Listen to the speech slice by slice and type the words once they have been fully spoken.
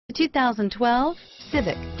2012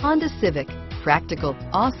 Civic, Honda Civic. Practical,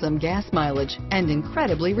 awesome gas mileage, and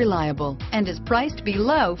incredibly reliable, and is priced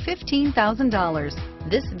below $15,000.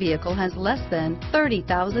 This vehicle has less than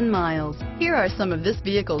 30,000 miles. Here are some of this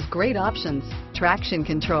vehicle's great options: traction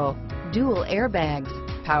control, dual airbags,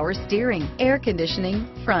 power steering, air conditioning,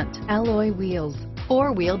 front alloy wheels,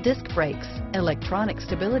 four-wheel disc brakes, electronic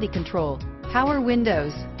stability control, power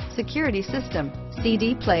windows, security system,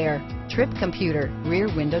 CD player, trip computer, rear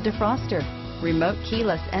window defroster, remote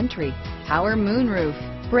keyless entry, power moonroof,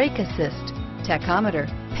 brake assist, tachometer,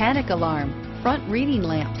 panic alarm, front reading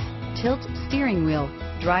lamps, tilt steering wheel,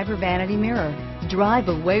 driver vanity mirror. Drive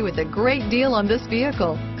away with a great deal on this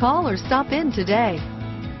vehicle. Call or stop in today.